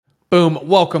Boom.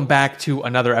 Welcome back to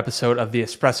another episode of the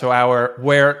Espresso Hour,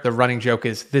 where the running joke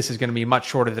is this is going to be much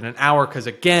shorter than an hour because,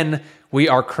 again, we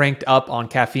are cranked up on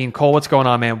caffeine. Cole, what's going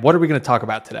on, man? What are we going to talk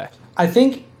about today? I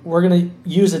think we're going to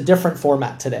use a different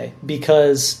format today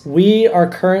because we are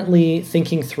currently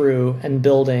thinking through and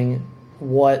building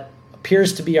what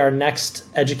appears to be our next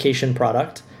education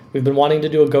product. We've been wanting to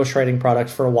do a ghostwriting product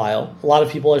for a while. A lot of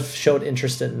people have showed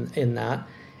interest in that.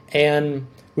 And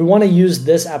we want to use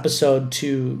this episode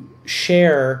to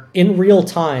share in real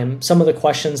time some of the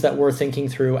questions that we're thinking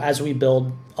through as we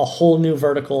build a whole new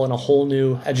vertical and a whole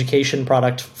new education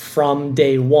product from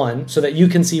day one so that you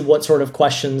can see what sort of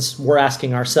questions we're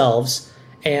asking ourselves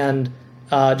and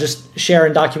just share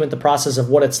and document the process of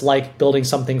what it's like building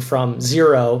something from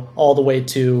zero all the way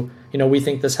to, we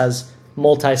think this has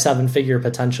multi-seven-figure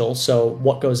potential. So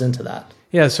what goes into that?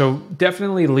 Yeah, so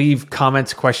definitely leave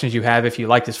comments, questions you have if you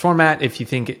like this format, if you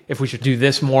think if we should do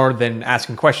this more than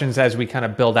asking questions as we kind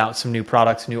of build out some new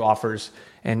products, new offers,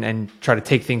 and try to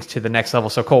take things to the next level.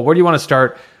 So Cole, where do you want to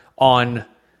start on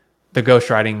the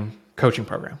ghostwriting coaching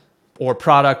program or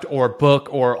product or book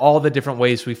or all the different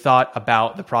ways we've thought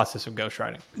about the process of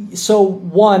ghostwriting? So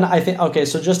one, I think, okay,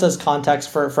 so just as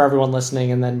context for everyone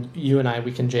listening, and then you and I,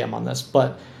 we can jam on this.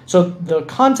 But so the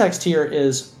context here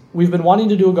is we've been wanting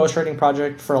to do a ghostwriting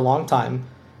project for a long time.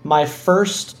 My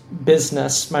first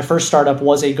business, my first startup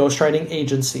was a ghostwriting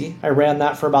agency. I ran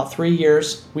that for about 3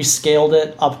 years. We scaled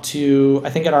it up to, I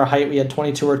think at our height, we had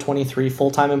 22 or 23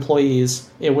 full-time employees.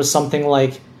 It was something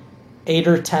like 8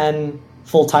 or 10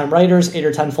 full-time writers, 8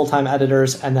 or 10 full-time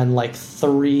editors, and then like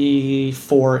 3,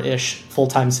 4-ish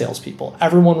full-time salespeople.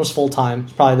 Everyone was full-time.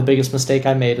 It's probably the biggest mistake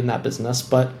I made in that business,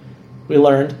 but we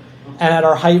learned. And at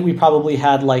our height, we probably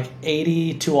had like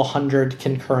 80 to 100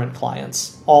 concurrent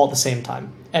clients all at the same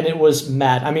time. And it was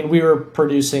mad. I mean, we were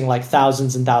producing like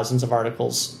thousands and thousands of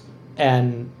articles,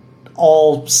 and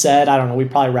all said, I don't know, we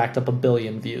probably racked up 1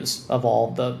 billion views of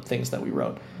all the things that we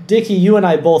wrote. Dickie, you and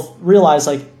I both realized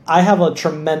like I have a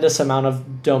tremendous amount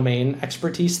of domain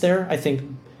expertise there. I think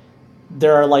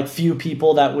there are like few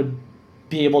people that would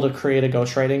be able to create a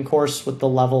ghostwriting course with the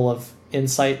level of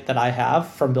insight that I have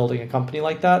from building a company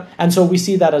like that. And so we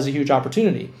see that as a huge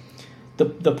opportunity.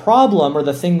 The problem, or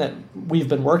the thing that we've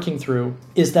been working through,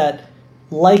 is that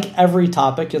like every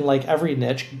topic and like every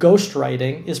niche,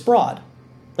 ghostwriting is broad.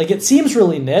 Like it seems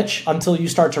really niche until you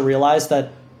start to realize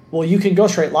that, well, you can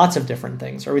ghostwrite lots of different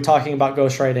things. Are we talking about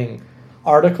ghostwriting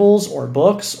articles or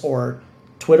books or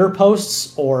Twitter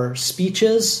posts or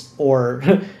speeches or,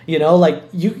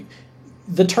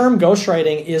 the term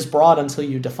ghostwriting is broad until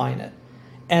you define it.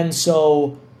 And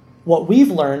so what we've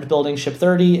learned building Ship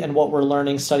 30 and what we're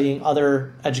learning studying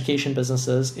other education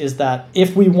businesses is that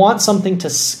if we want something to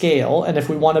scale and if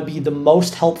we want to be the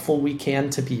most helpful we can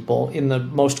to people in the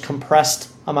most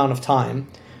compressed amount of time,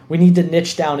 we need to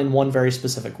niche down in one very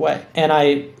specific way. And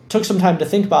I took some time to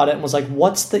think about it and was like,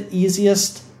 what's the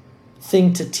easiest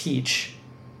thing to teach,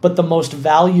 but the most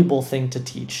valuable thing to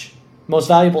teach, most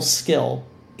valuable skill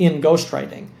in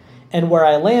ghostwriting? And where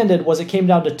I landed was it came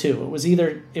down to two.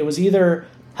 It was either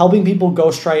helping people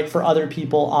ghostwrite for other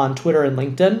people on Twitter and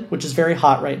LinkedIn, which is very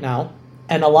hot right now,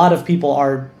 and a lot of people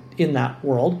are in that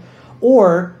world,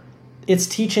 or it's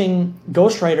teaching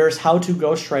ghostwriters how to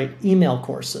ghostwrite email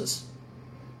courses,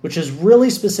 which is really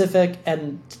specific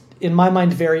and, in my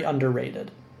mind, very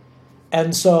underrated.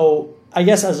 And so I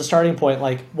guess as a starting point,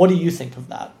 like, what do you think of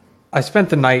that? I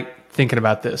spent the night thinking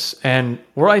about this, and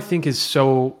what I think is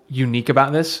so unique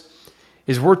about this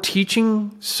is we're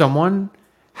teaching someone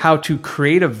how to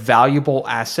create a valuable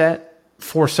asset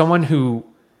for someone who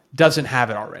doesn't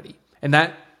have it already. And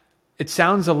that, it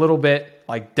sounds a little bit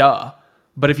like duh,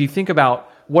 but if you think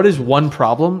about what is one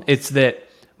problem, it's that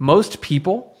most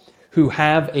people who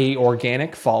have a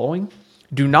organic following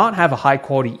do not have a high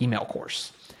quality email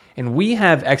course. And we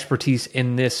have expertise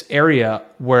in this area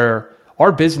where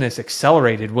our business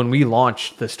accelerated when we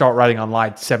launched the Start Writing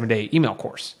Online 7-day email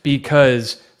course,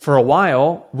 because for a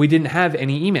while we didn't have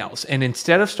any emails. And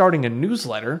instead of starting a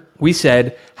newsletter, we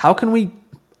said, how can we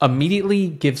immediately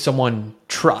give someone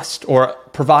trust or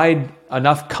provide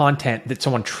enough content that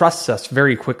someone trusts us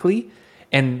very quickly?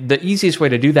 And the easiest way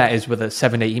to do that is with a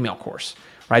 7-day email course,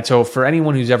 right? So for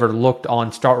anyone who's ever looked on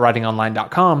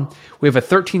startwritingonline.com, we have a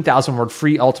 13,000 word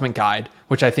free ultimate guide,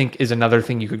 which I think is another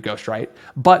thing you could ghostwrite.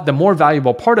 But the more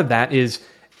valuable part of that is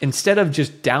instead of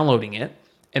just downloading it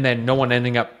and then no one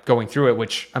ending up going through it,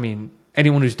 which, I mean,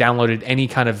 anyone who's downloaded any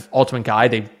kind of ultimate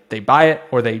guide, they buy it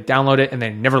or they download it and they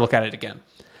never look at it again.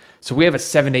 So we have a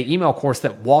 7-day email course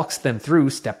that walks them through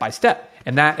step by step,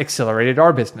 and that accelerated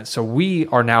our business. So we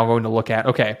are now going to look at,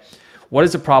 okay, what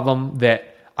is the problem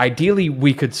that ideally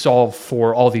we could solve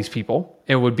for all these people.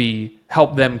 It would be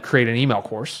help them create an email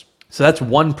course. So that's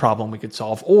one problem we could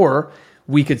solve. Or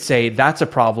we could say, that's a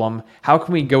problem. How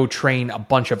can we go train a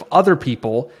bunch of other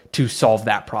people to solve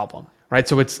that problem? Right?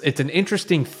 So it's an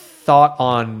interesting thought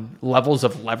on levels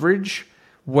of leverage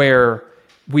where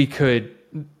we could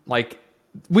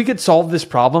solve this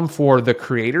problem for the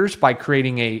creators by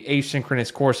creating a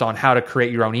asynchronous course on how to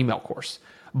create your own email course.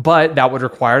 But that would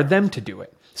require them to do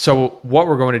it. So what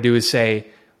we're going to do is say,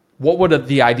 what would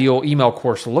the ideal email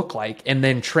course look like? And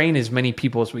then train as many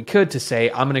people as we could to say,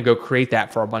 I'm going to go create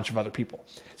that for a bunch of other people.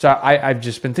 So I've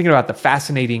just been thinking about the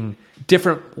fascinating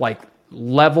different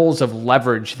levels of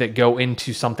leverage that go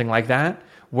into something like that,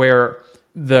 where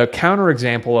the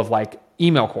counterexample of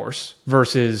email course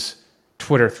versus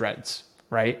Twitter threads,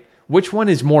 right? Which one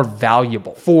is more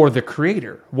valuable for the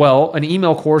creator? Well, an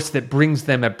email course that brings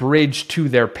them a bridge to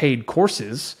their paid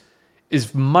courses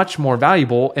is much more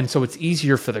valuable. And so it's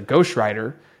easier for the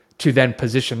ghostwriter to then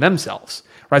position themselves,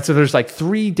 right? So there's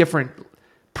 3 different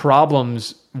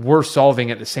problems we're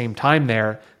solving at the same time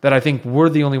there that I think we're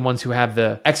the only ones who have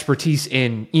the expertise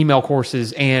in email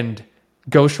courses and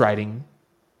ghostwriting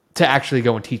to actually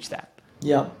go and teach that.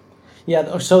 Yeah.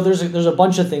 Yeah. So there's a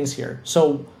bunch of things here.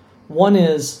 So one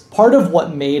is part of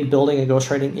what made building a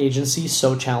ghostwriting agency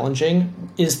so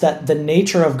challenging is that the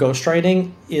nature of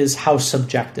ghostwriting is how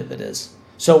subjective it is.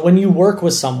 So when you work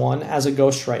with someone as a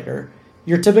ghostwriter,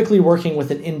 you're typically working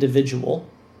with an individual.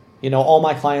 All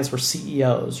my clients were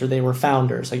CEOs or they were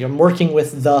founders. I'm working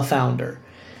with the founder.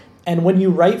 And when you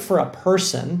write for a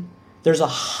person, there's a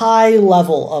high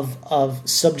level of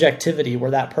subjectivity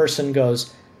where that person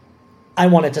goes, I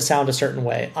want it to sound a certain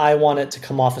way. I want it to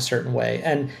come off a certain way.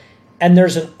 And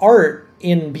there's an art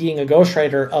in being a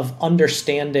ghostwriter of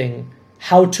understanding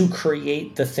how to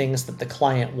create the things that the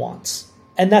client wants.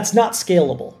 And that's not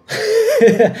scalable.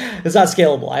 It's not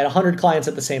scalable. I had 100 clients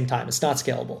at the same time. It's not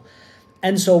scalable.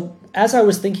 And so as I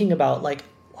was thinking about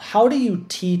how do you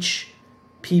teach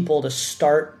people to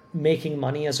start making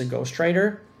money as a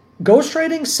ghostwriter?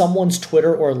 Ghostwriting someone's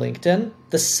Twitter or LinkedIn,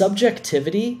 the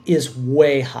subjectivity is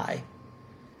way high,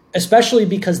 especially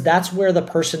because that's where the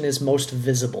person is most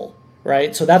visible.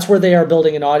 Right? So that's where they are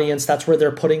building an audience. That's where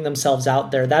they're putting themselves out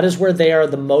there. That is where they are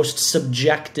the most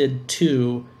subjected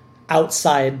to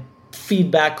outside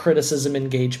feedback, criticism,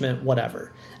 engagement,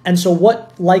 whatever. And so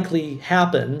what likely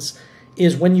happens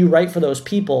is when you write for those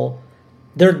people,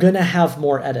 they're going to have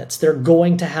more edits. They're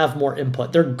going to have more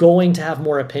input. They're going to have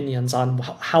more opinions on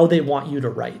how they want you to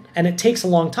write. And it takes a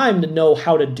long time to know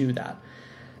how to do that.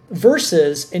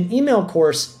 Versus an email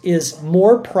course is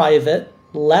more private,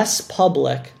 less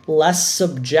public, less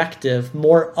subjective,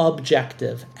 more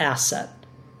objective asset.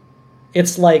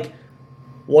 It's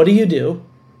what do you do?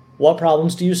 What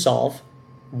problems do you solve?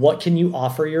 What can you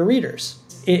offer your readers?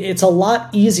 It's a lot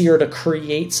easier to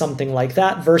create something like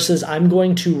that versus I'm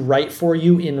going to write for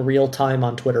you in real time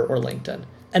on Twitter or LinkedIn.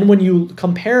 And when you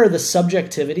compare the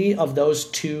subjectivity of those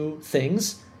two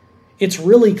things, it's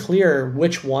really clear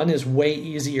which one is way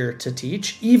easier to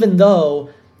teach, even though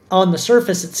on the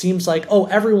surface, it seems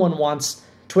everyone wants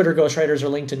Twitter ghostwriters or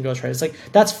LinkedIn ghostwriters.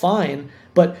 That's fine.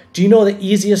 But do you know the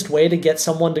easiest way to get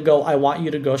someone to go, I want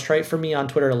you to ghostwrite for me on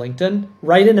Twitter or LinkedIn?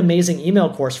 Write an amazing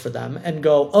email course for them and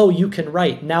go, oh, you can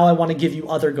write. Now I want to give you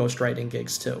other ghostwriting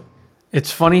gigs too.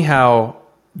 It's funny how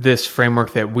this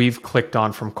framework that we've clicked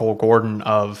on from Cole Gordon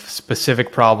of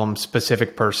specific problem,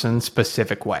 specific person,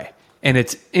 specific way. And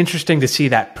it's interesting to see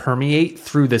that permeate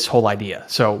through this whole idea.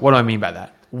 So what do I mean by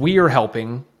that? We are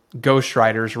helping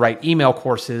ghostwriters write email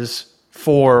courses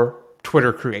for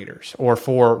Twitter creators or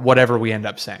for whatever we end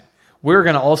up saying. We're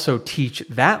going to also teach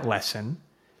that lesson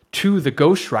to the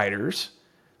ghostwriters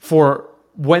for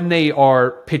when they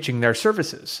are pitching their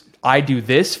services. I do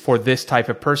this for this type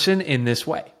of person in this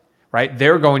way, right?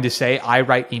 They're going to say, I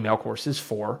write email courses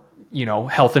for,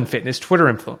 health and fitness, Twitter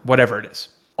influence, whatever it is.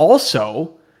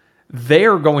 Also,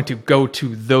 they're going to go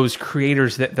to those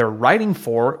creators that they're writing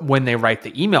for when they write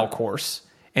the email course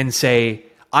and say,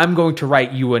 I'm going to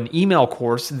write you an email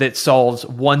course that solves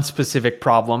one specific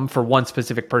problem for one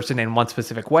specific person in one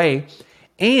specific way.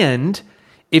 And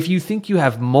if you think you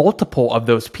have multiple of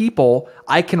those people,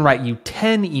 I can write you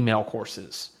 10 email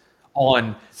courses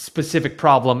on specific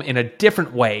problem in a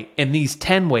different way in these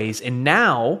 10 ways. And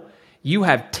now you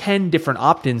have 10 different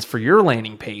opt-ins for your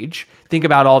landing page. Think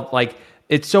about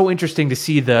it's so interesting to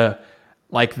see the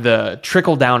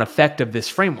trickle down effect of this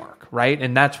framework, right?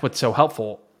 And that's what's so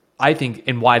helpful, I think,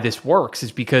 and why this works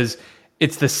is because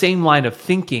it's the same line of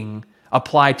thinking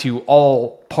applied to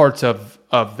all parts of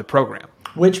the program.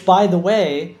 Which, by the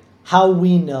way, how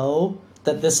we know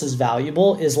that this is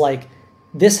valuable is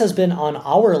this has been on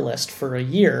our list for a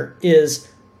year, is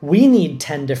we need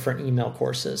 10 different email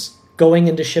courses going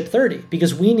into Ship 30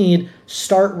 because we need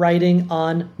start writing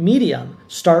on Medium,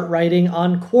 start writing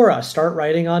on Quora, start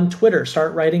writing on Twitter,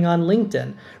 start writing on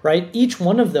LinkedIn, right? Each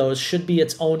one of those should be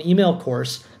its own email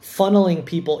course funneling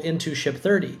people into Ship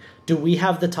 30. Do we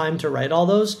have the time to write all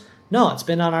those? No, it's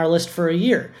been on our list for a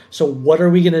year. So what are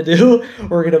we going to do?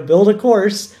 We're going to build a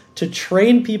course to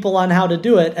train people on how to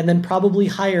do it and then probably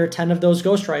hire 10 of those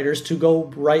ghostwriters to go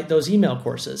write those email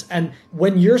courses. And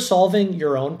when you're solving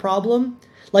your own problem,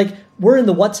 like we're in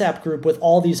the WhatsApp group with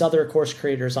all these other course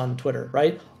creators on Twitter,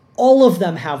 right? All of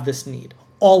them have this need,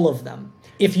 all of them.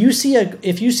 If you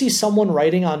see someone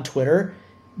writing on Twitter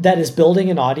that is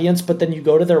building an audience, but then you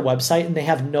go to their website and they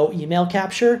have no email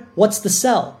capture, what's the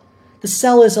sell? The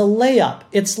sell is a layup.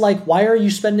 It's like, why are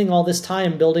you spending all this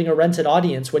time building a rented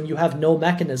audience when you have no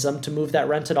mechanism to move that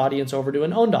rented audience over to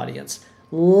an owned audience?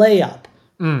 Layup.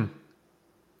 I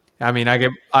mean, I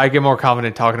get more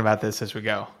confident talking about this as we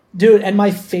go. Dude, and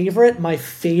my favorite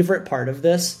part of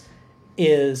this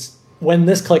is when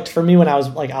this clicked for me when I was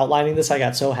like outlining this, I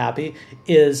got so happy,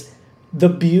 is the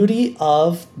beauty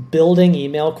of building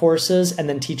email courses and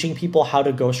then teaching people how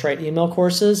to ghostwrite email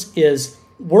courses is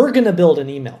we're going to build an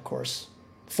email course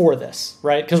for this,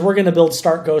 right? Because we're going to build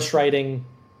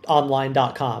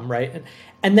startghostwritingonline.com, right?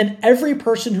 And then every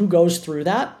person who goes through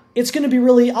that, it's going to be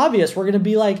really obvious. We're going to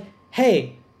be like,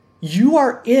 hey, you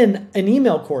are in an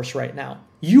email course right now.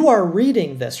 You are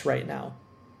reading this right now,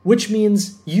 which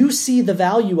means you see the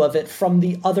value of it from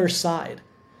the other side.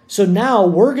 So now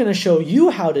we're going to show you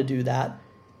how to do that.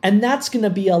 And that's going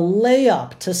to be a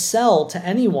layup to sell to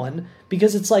anyone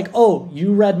because it's like, oh,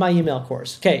 you read my email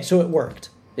course. Okay, so it worked.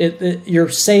 You're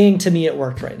saying to me it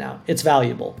worked right now. It's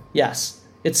valuable. Yes.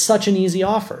 It's such an easy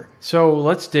offer. So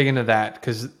let's dig into that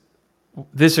because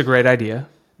this is a great idea.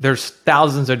 There's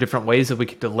thousands of different ways that we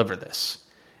could deliver this.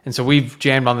 And so we've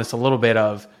jammed on this a little bit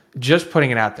of just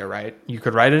putting it out there, right? You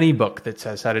could write an ebook that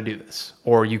says how to do this,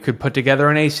 or you could put together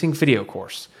an async video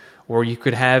course, or you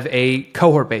could have a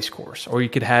cohort-based course, or you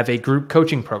could have a group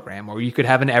coaching program, or you could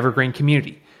have an evergreen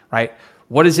community, right?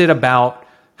 What is it about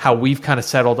how we've kind of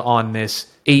settled on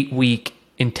this 8-week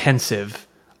intensive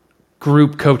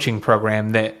group coaching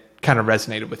program that kind of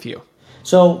resonated with you?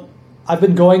 So I've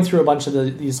been going through a bunch of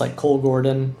these like Cole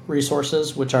Gordon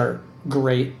resources, which are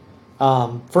great.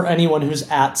 For anyone who's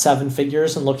at 7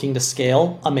 figures and looking to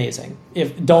scale, amazing.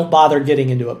 Don't bother getting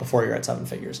into it before you're at 7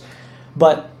 figures.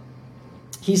 But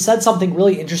he said something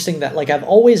really interesting that like I've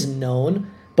always known,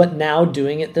 but now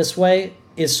doing it this way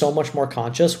is so much more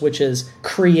conscious, which is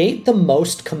create the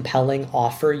most compelling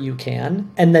offer you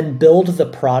can and then build the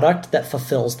product that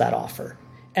fulfills that offer.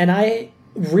 And I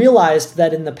realized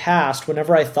that in the past,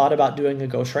 whenever I thought about doing a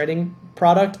ghostwriting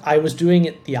product, I was doing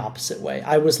it the opposite way.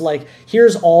 I was like,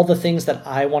 here's all the things that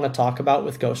I want to talk about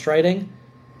with ghostwriting.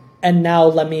 And now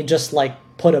let me just like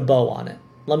put a bow on it.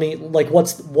 Let me like,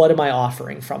 what am I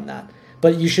offering from that?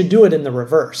 But you should do it in the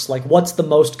reverse. Like what's the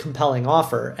most compelling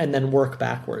offer and then work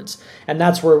backwards. And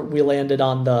that's where we landed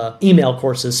on the email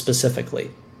courses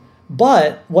specifically.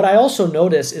 But what I also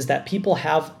notice is that people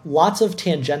have lots of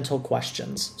tangential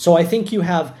questions. So I think you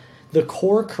have the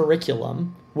core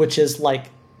curriculum, which is like,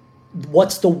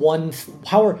 what's the one,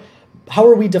 how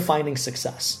are we defining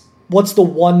success? What's the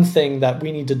one thing that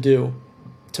we need to do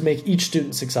to make each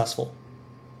student successful?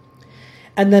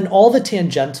 And then all the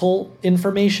tangential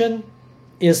information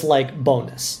is like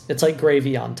bonus. It's like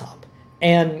gravy on top.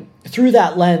 And through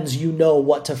that lens, you know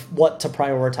what to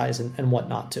prioritize and what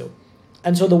not to.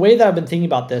 And so the way that I've been thinking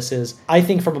about this is, I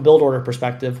think from a build order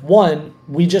perspective, one,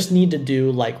 we just need to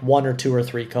do like 1 or 2 or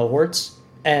 3 cohorts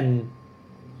and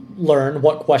learn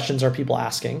what questions are people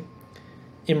asking,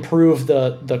 improve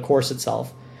the course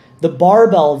itself. The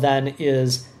barbell then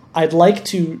is, I'd like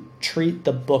to treat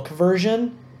the book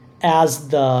version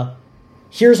as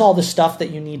here's all the stuff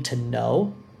that you need to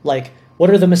know. Like, what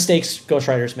are the mistakes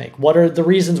ghostwriters make? What are the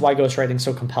reasons why ghostwriting is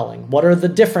so compelling? What are the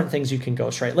different things you can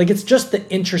ghostwrite? Like, it's just the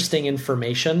interesting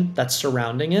information that's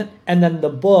surrounding it. And then the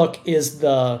book is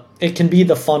it can be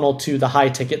the funnel to the high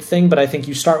ticket thing, but I think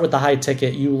you start with the high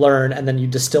ticket, you learn, and then you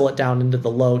distill it down into the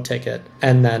low ticket,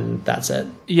 and then that's it.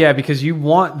 Yeah, because you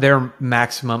want their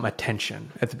maximum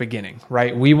attention at the beginning,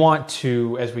 right? We want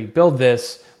to, as we build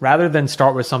this, rather than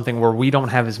start with something where we don't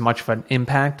have as much of an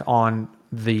impact on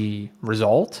the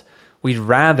result, we'd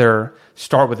rather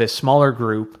start with a smaller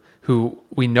group who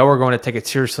we know are going to take it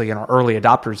seriously and are early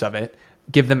adopters of it,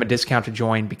 give them a discount to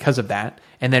join because of that.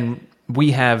 And then we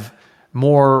have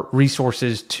more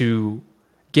resources to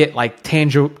get like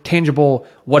tangible,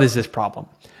 what is this problem?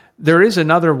 There is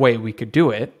another way we could do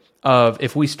it. of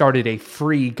if we started a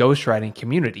free ghostwriting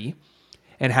community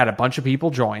and had a bunch of people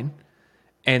join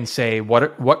and say,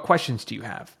 what questions do you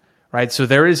have? Right? So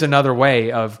there is another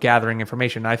way of gathering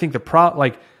information. And I think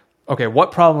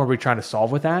what problem are we trying to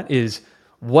solve with that is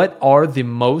what are the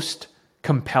most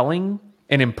compelling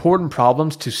and important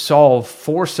problems to solve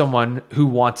for someone who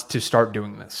wants to start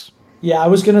doing this? Yeah, I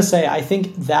was going to say, I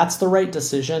think that's the right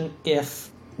decision if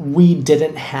we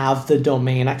didn't have the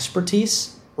domain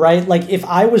expertise, right? Like if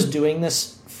I was doing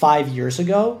this 5 years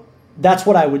ago, that's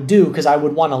what I would do because I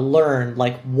would want to learn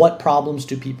like what problems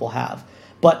do people have.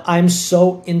 But I'm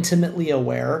so intimately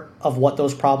aware of what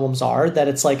those problems are that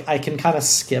it's like I can kind of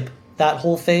skip that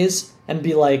whole phase and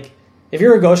be like, if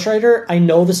you're a ghostwriter, I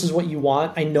know this is what you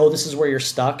want. I know this is where you're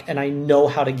stuck, and I know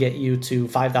how to get you to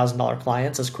 $5,000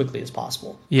 clients as quickly as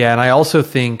possible. Yeah, and I also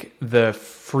think the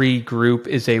free group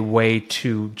is a way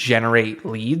to generate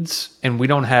leads, and we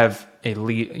don't have a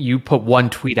lead. You put one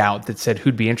tweet out that said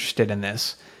who'd be interested in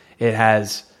this. It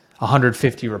has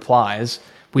 150 replies.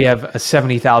 We have a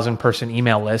 70,000 person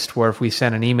email list where if we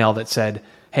sent an email that said,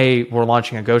 hey, we're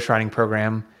launching a ghostwriting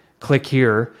program, click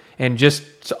here. And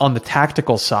just on the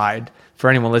tactical side, for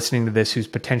anyone listening to this who's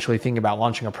potentially thinking about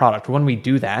launching a product, when we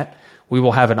do that, we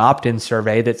will have an opt-in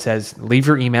survey that says, leave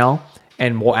your email,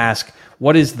 and we'll ask,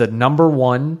 what is the number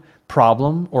one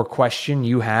problem or question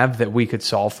you have that we could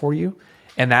solve for you?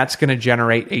 And that's going to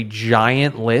generate a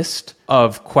giant list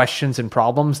of questions and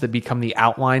problems that become the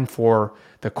outline for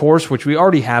the course, which we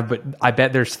already have, but I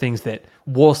bet there's things that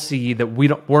we'll see that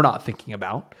we're not thinking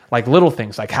about, like little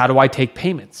things like how do I take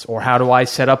payments or how do I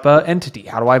set up an entity?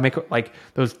 How do I make like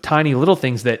those tiny little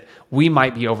things that we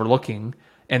might be overlooking,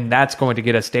 and that's going to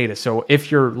get us data. So if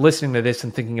you're listening to this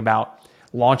and thinking about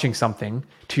launching something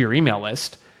to your email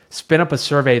list, spin up a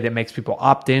survey that makes people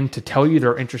opt in to tell you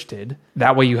they're interested.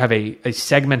 That way you have a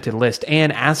segmented list,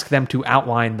 and ask them to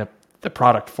outline the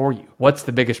product for you. What's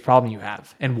the biggest problem you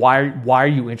have? And why are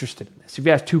you interested in this? If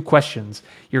you ask 2 questions,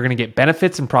 you're going to get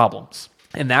benefits and problems.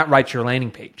 And that writes your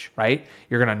landing page, right?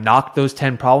 You're going to knock those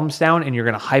 10 problems down and you're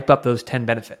going to hype up those 10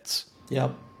 benefits.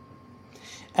 Yep.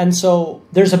 And so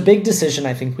there's a big decision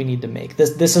I think we need to make.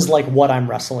 This is like what I'm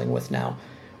wrestling with now,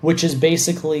 which is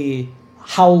basically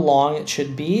how long it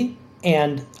should be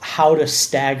and how to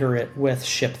stagger it with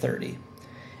Ship 30.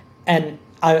 And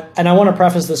I want to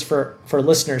preface this for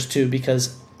listeners too,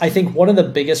 because I think one of the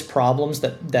biggest problems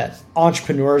that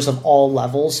entrepreneurs of all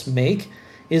levels make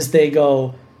is they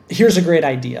go, here's a great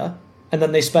idea, and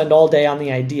then they spend all day on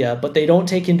the idea, but they don't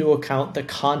take into account the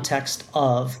context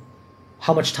of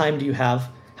how much time do you have,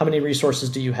 how many resources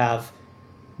do you have,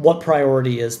 what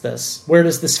priority is this, where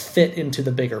does this fit into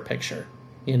the bigger picture,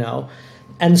 you know?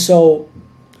 And so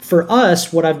for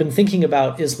us, what I've been thinking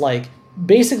about is like,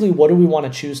 basically, what do we want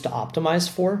to choose to optimize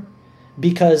for?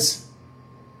 Because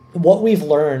what we've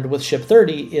learned with Ship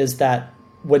 30 is that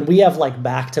when we have like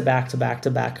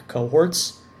back-to-back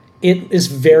cohorts, it is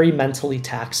very mentally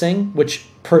taxing, which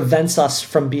prevents us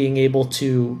from being able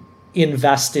to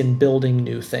invest in building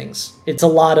new things. It's a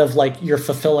lot of like you're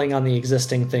fulfilling on the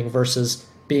existing thing versus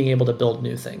being able to build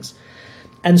new things.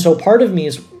 And so part of me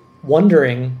is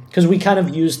wondering, because we kind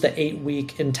of use the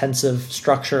 8-week intensive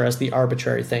structure as the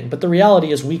arbitrary thing, but the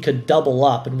reality is we could double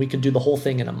up and we could do the whole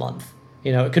thing in a month.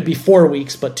 You know, it could be 4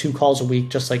 weeks, but 2 calls a week,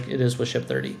 just like it is with Ship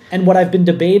 30. And what I've been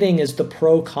debating is the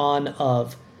pro-con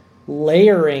of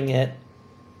layering it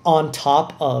on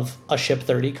top of a Ship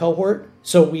 30 cohort.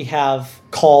 So we have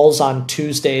calls on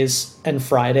Tuesdays and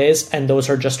Fridays, and those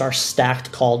are just our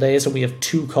stacked call days. And we have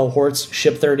 2 cohorts,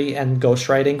 Ship 30 and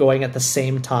ghostwriting, going at the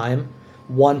same time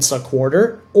once a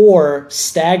quarter, or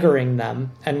staggering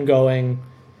them and going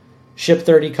Ship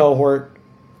 30 cohort,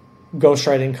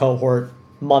 ghostwriting cohort,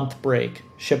 month break,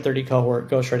 Ship 30 cohort,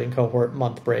 ghostwriting cohort,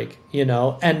 month break, you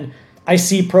know? And I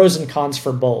see pros and cons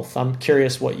for both. I'm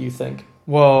curious what you think.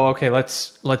 Well, okay,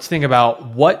 let's think about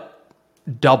what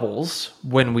doubles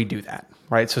when we do that,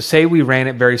 right? So say we ran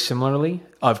it very similarly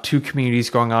of 2 communities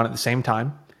going on at the same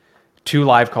time, 2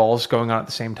 live calls going on at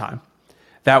the same time.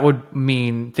 That would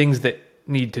mean things that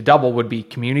need to double would be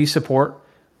community support.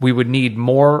 We would need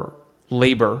more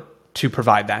labor to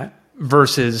provide that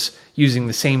versus using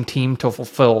the same team to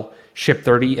fulfill Ship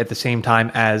 30 at the same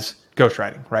time as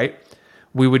ghostwriting, right?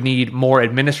 We would need more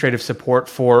administrative support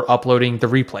for uploading the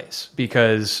replays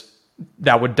because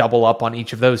that would double up on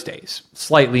each of those days,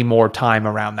 slightly more time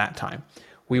around that time.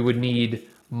 We would need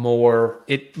more,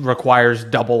 it requires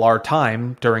double our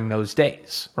time during those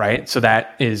days, right? So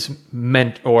that is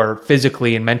meant or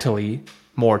physically and mentally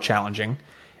more challenging.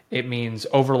 It means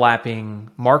overlapping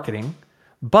marketing,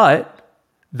 but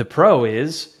the pro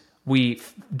is we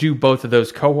do both of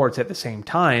those cohorts at the same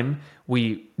time.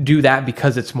 we do that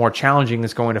because it's more challenging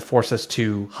is going to force us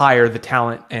to hire the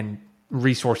talent and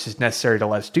resources necessary to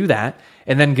let us do that,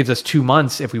 and then gives us 2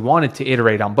 months if we wanted to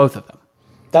iterate on both of them.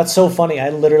 That's so funny. I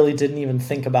literally didn't even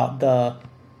think about the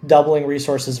doubling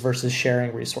resources versus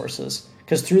sharing resources.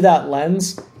 Because through that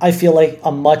lens, I feel like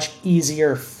a much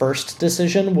easier first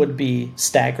decision would be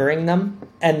staggering them.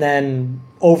 And then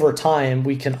over time,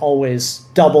 we can always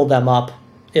double them up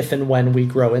if and when we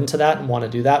grow into that and want to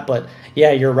do that. But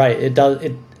yeah, you're right.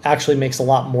 It actually makes a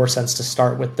lot more sense to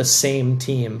start with the same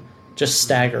team, just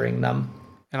staggering them.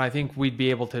 And I think we'd be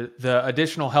able to, the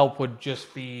additional help would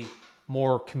just be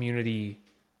more community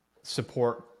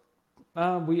support.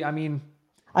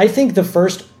 I think the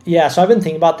first, so I've been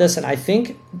thinking about this, and I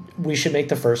think we should make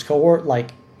the first cohort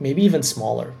like maybe even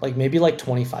smaller, like maybe like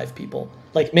 25 people.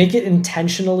 Like make it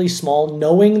intentionally small,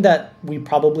 knowing that we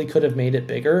probably could have made it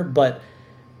bigger, but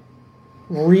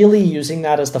really using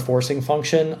that as the forcing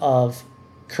function of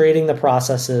creating the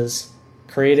processes,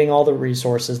 creating all the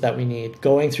resources that we need,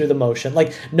 going through the motion,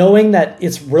 like knowing that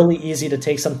it's really easy to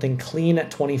take something clean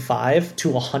at 25 to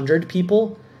 100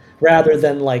 people rather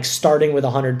than like starting with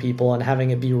 100 people and having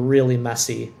it be really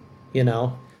messy, you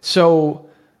know? So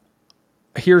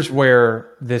here's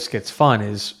where this gets fun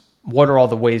is what are all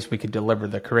the ways we could deliver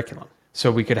the curriculum?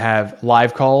 So we could have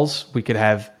live calls, we could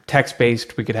have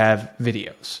text-based, we could have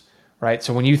videos, right?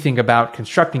 So when you think about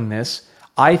constructing this,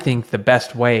 I think the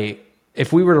best way,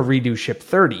 if we were to redo Ship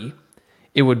 30,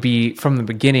 it would be from the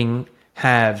beginning,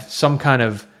 have some kind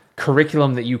of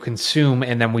curriculum that you consume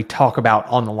and then we talk about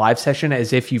on the live session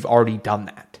as if you've already done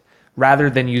that, rather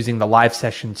than using the live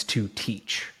sessions to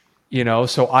teach, you know?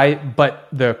 But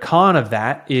the con of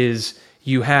that is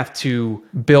you have to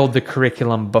build the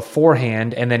curriculum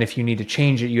beforehand. And then if you need to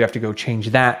change it, you have to go change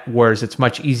that. Whereas it's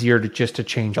much easier to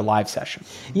change a live session.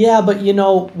 Yeah. But you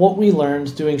know, what we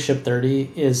learned doing Ship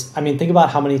 30 is, think about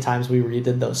how many times we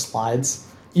redid those slides.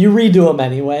 You redo them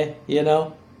anyway, you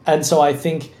know? And so I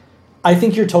think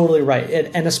you're totally right.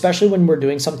 And especially when we're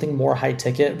doing something more high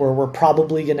ticket where we're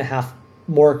probably going to have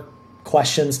more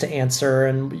questions to answer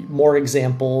and more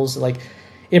examples, like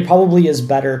it probably is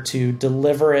better to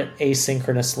deliver it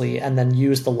asynchronously and then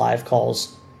use the live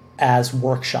calls as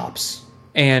workshops.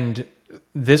 And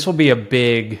this will be a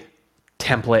big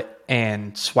template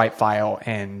and swipe file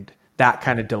and that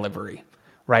kind of delivery,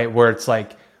 right? Where it's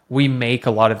like, we make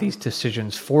a lot of these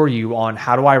decisions for you on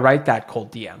how do I write that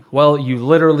cold DM? Well, you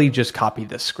literally just copy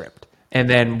the script. And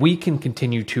then we can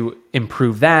continue to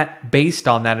improve that based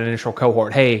on that initial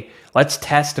cohort. Hey, let's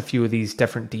test a few of these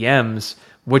different DMs,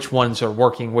 which ones are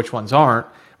working, which ones aren't,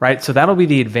 right? So that'll be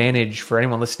the advantage for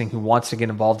anyone listening who wants to get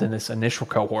involved in this initial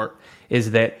cohort,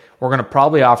 is that we're going to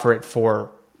probably offer it for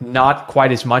not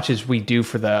quite as much as we do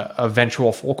for the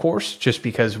eventual full course, just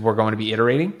because we're going to be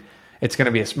iterating. It's going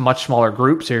to be a much smaller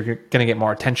group, so you're going to get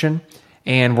more attention.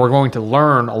 And we're going to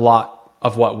learn a lot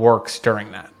of what works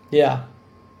during that. Yeah.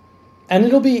 And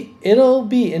it'll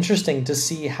be interesting to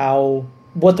see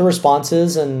what the response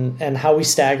is and how we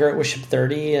stagger it with Ship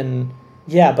 30. And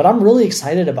yeah, but I'm really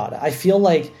excited about it. I feel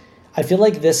like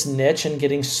this niche and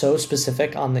getting so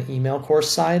specific on the email course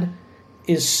side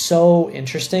is so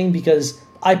interesting because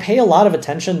I pay a lot of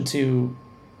attention to,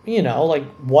 like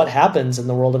what happens in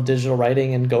the world of digital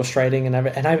writing and ghostwriting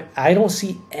and I don't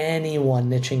see anyone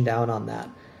niching down on that.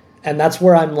 And that's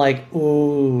where I'm like,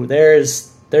 ooh,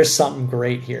 there's something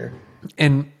great here.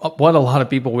 And what a lot of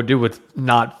people would do would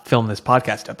not film this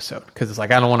podcast episode because it's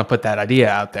like, I don't want to put that idea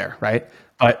out there, right?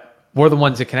 But we're the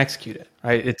ones that can execute it,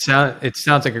 right? It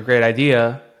sounds like a great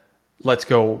idea. Let's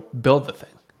go build the thing.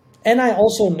 And I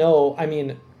also know,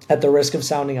 at the risk of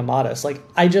sounding immodest, like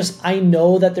I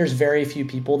know that there's very few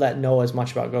people that know as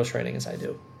much about ghostwriting as I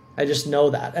do. I just know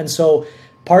that. And so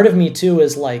part of me too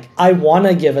is like, I want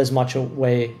to give as much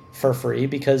away for free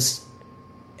because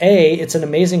it's an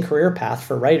amazing career path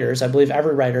for writers. I believe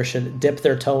every writer should dip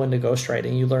their toe into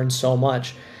ghostwriting. You learn so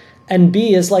much. And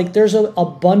B is like, there's an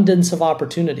abundance of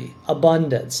opportunity,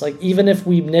 like even if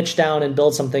we niche down and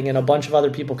build something and a bunch of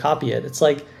other people copy it, it's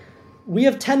like, we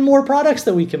have 10 more products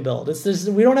that we can build.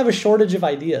 We don't have a shortage of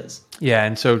ideas. Yeah.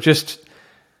 And so just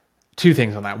two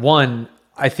things on that. One,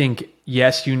 I think,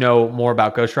 yes, you know more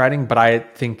about ghostwriting, but I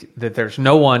think that there's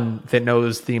no one that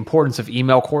knows the importance of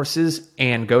email courses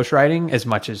and ghostwriting as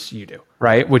much as you do,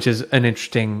 right? Which is an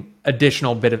interesting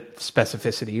additional bit of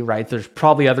specificity, right? There's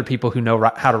probably other people who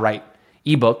know how to write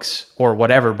ebooks or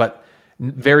whatever, but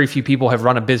very few people have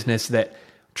run a business that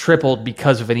tripled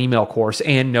because of an email course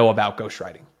and know about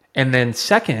ghostwriting. And then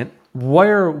second,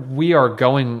 where we are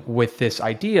going with this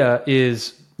idea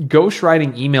is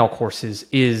ghostwriting email courses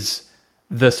is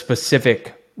the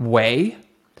specific way,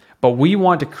 But we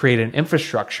want to create an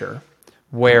infrastructure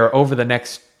where over the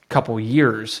next couple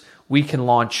years, we can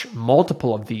launch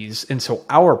multiple of these. And so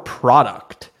our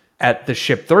product at the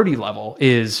Ship 30 level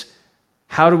is,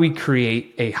 how do we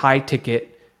create a high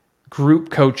ticket group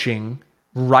coaching,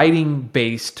 writing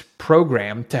based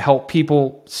program to help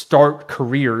people start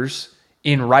careers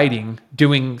in writing,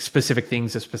 doing specific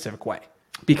things a specific way?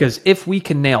 Because if we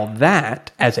can nail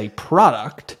that as a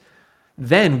product,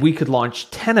 then we could launch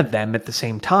 10 of them at the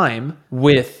same time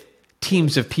with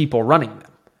teams of people running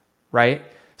them, right?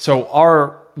 So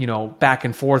our, back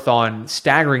and forth on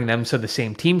staggering them so the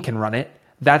same team can run it,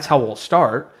 that's how we'll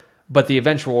start. But the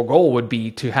eventual goal would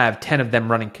be to have 10 of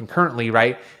them running concurrently,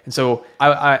 right? And so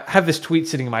I have this tweet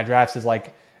sitting in my drafts is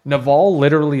like, Naval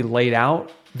literally laid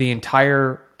out the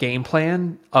entire game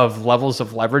plan of levels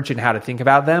of leverage and how to think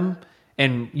about them.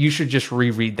 And you should just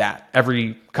reread that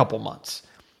every couple months,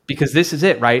 because this is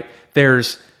it, right?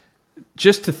 There's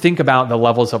just to think about the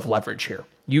levels of leverage here.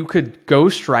 You could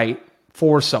ghostwrite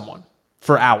for someone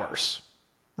for hours,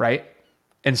 right?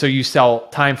 And so you sell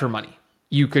time for money.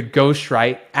 You could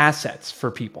ghostwrite assets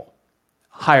for people,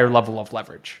 higher level of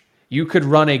leverage. You could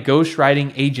run a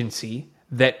ghostwriting agency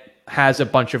that has a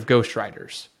bunch of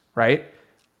ghostwriters, right?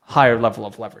 Higher level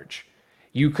of leverage.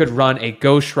 You could run a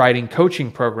ghostwriting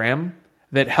coaching program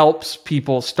that helps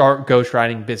people start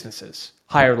ghostwriting businesses,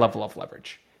 higher level of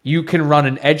leverage. You can run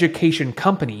an education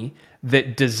company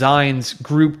that designs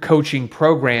group coaching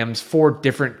programs for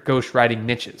different ghostwriting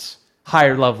niches,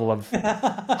 higher level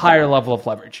of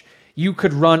leverage. You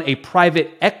could run a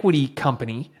private equity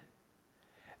company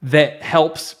that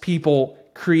helps people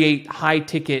create high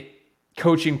ticket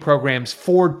coaching programs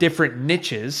for different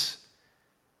niches.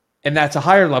 And that's a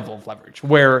higher level of leverage,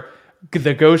 where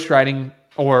the ghostwriting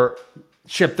or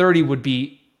Ship 30 would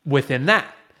be within that.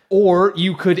 Or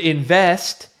you could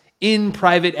invest in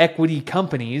private equity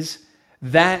companies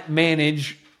that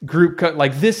manage group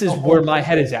like this is where my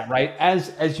head is at, right?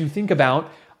 As you think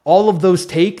about, all of those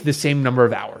take the same number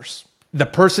of hours. The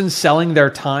person selling their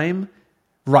time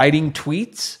writing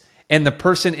tweets and the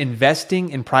person investing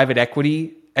in private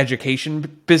equity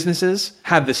education businesses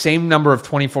have the same number of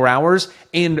 24 hours,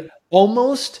 and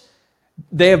almost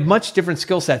they have much different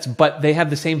skill sets, but they have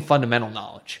the same fundamental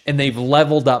knowledge and they've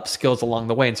leveled up skills along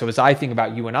the way. And so as I think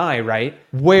about you and I, right,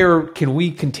 where can we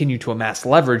continue to amass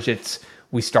leverage?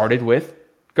 We started with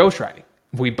ghostwriting.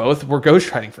 We both were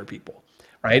ghostwriting for people,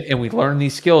 right? And we learned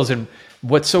these skills. And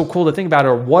what's so cool to think about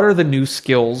are, what are the new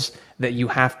skills that you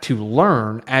have to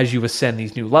learn as you ascend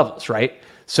these new levels, right?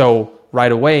 So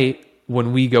right away,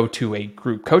 when we go to a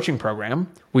group coaching program,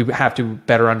 we have to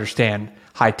better understand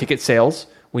high ticket sales.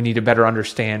 We need to better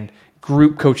understand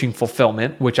group coaching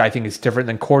fulfillment, which I think is different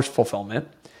than course fulfillment.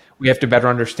 We have to better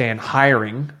understand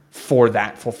hiring for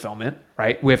that fulfillment,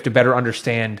 right? We have to better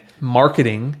understand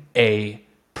marketing a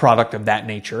product of that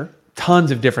nature.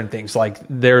 Tons of different things. Like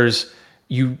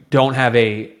you don't have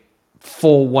a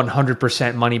full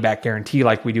 100% money back guarantee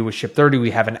like we do with Ship 30.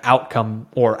 We have an outcome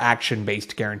or action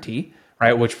based guarantee,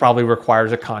 right? Which probably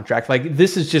requires a contract. Like,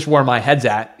 this is just where my head's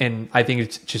at. And I think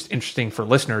it's just interesting for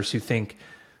listeners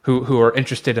who are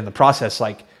interested in the process.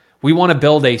 Like, we want to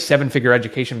build a 7-figure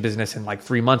education business in like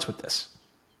 3 months with this.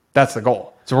 That's the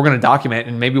goal. So we're going to document,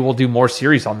 and maybe we'll do more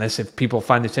series on this. If people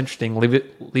find this interesting,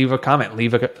 leave a comment,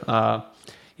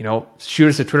 shoot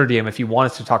us a Twitter DM if you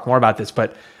want us to talk more about this.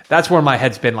 But that's where my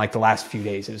head's been like the last few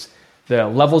days, is the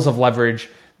levels of leverage,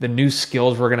 the new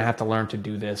skills we're going to have to learn to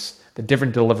do this, the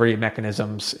different delivery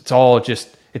mechanisms.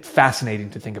 It's fascinating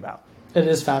to think about. It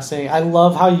is fascinating. I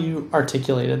love how you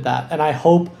articulated that. And I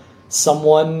hope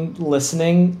someone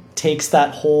listening takes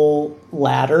that whole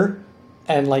ladder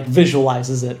and like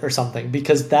visualizes it or something,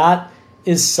 because that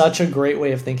is such a great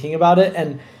way of thinking about it.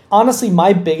 And honestly,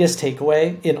 my biggest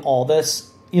takeaway in all this,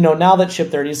 now that Ship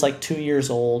 30 is like 2 years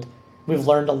old, we've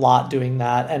learned a lot doing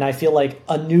that. And I feel like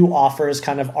a new offer is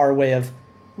kind of our way of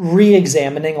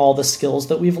re-examining all the skills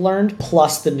that we've learned,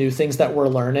 plus the new things that we're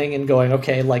learning, and going,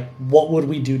 okay, like, what would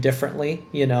we do differently?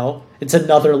 It's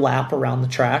another lap around the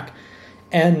track.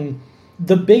 And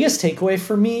the biggest takeaway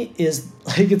for me is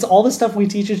like, it's all the stuff we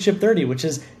teach at Ship 30, which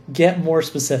is get more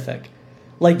specific.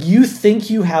 Like, you think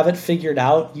you have it figured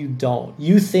out, you don't.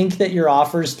 You think that your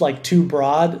offer's like too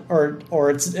broad,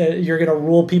 or it's you're going to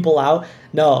rule people out.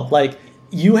 No, like,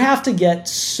 you have to get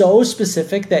so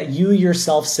specific that you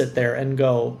yourself sit there and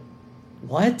go,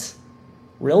 what?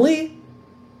 Really?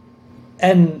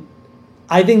 And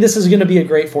I think this is going to be a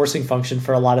great forcing function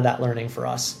for a lot of that learning for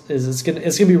us. It's going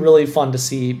to be really fun to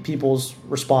see people's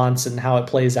response and how it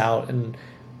plays out, and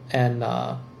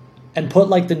put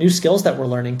like the new skills that we're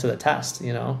learning to the test,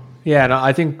 Yeah, no,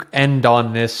 I think end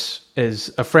on this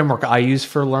is a framework I use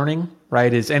for learning,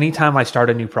 right? Is anytime I start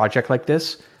a new project like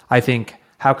this, I think,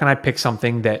 how can I pick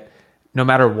something that no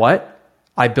matter what,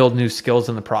 I build new skills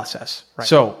in the process. Right.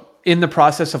 So in the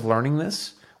process of learning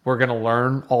this, we're going to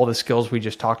learn all the skills we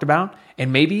just talked about,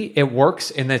 and maybe it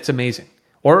works and it's amazing.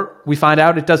 Or we find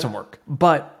out it doesn't work,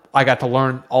 but I got to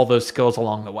learn all those skills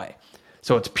along the way.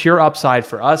 So it's pure upside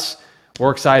for us.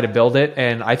 We're excited to build it.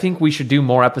 And I think we should do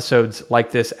more episodes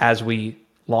like this as we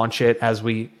launch it, as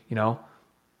we,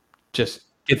 just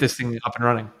get this thing up and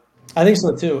running. I think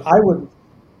so too. I would,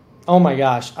 oh my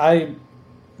gosh,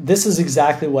 this is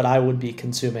exactly what I would be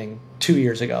consuming 2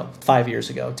 years ago, 5 years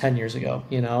ago, 10 years ago,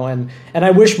 and I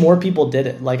wish more people did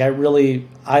it. Like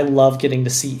I love getting to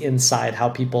see inside how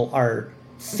people are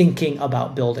thinking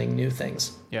about building new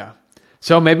things. Yeah.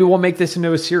 So maybe we'll make this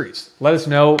into a series. Let us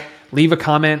know. Leave a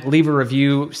comment, leave a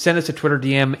review, send us a Twitter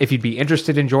DM if you'd be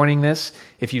interested in joining this,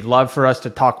 if you'd love for us to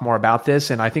talk more about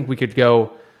this. And I think we could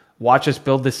go watch us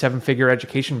build this 7-figure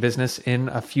education business in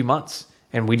a few months.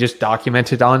 And we just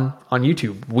document it on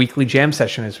YouTube, weekly jam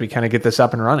session as we kind of get this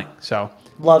up and running. So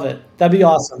love it. That'd be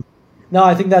awesome. No,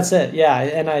 I think that's it. Yeah.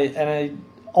 And I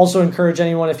also encourage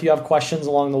anyone, if you have questions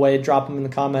along the way, drop them in the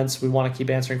comments. We want to keep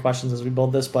answering questions as we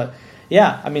build this, but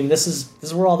yeah, I mean, this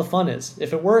is where all the fun is.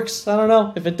 If it works, I don't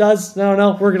know. If it does, I don't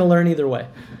know. We're going to learn either way.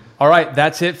 All right,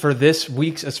 that's it for this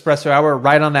week's Espresso Hour,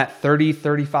 right on that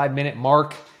 35 minute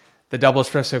mark. The double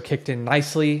espresso kicked in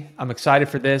nicely. I'm excited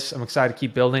for this. I'm excited to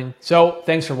keep building. So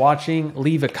thanks for watching.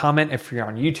 Leave a comment if you're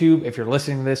on YouTube. If you're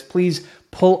listening to this, please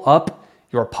pull up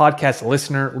your podcast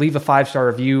listener, leave a 5-star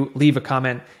review, leave a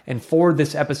comment, and forward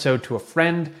this episode to a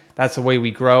friend. That's the way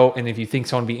we grow. And if you think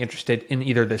someone would be interested in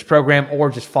either this program or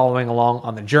just following along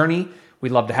on the journey,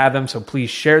 we'd love to have them. So please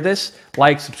share this,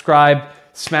 like, subscribe,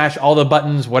 smash all the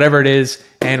buttons, whatever it is,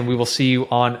 and we will see you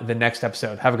on the next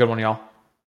episode. Have a good one, y'all.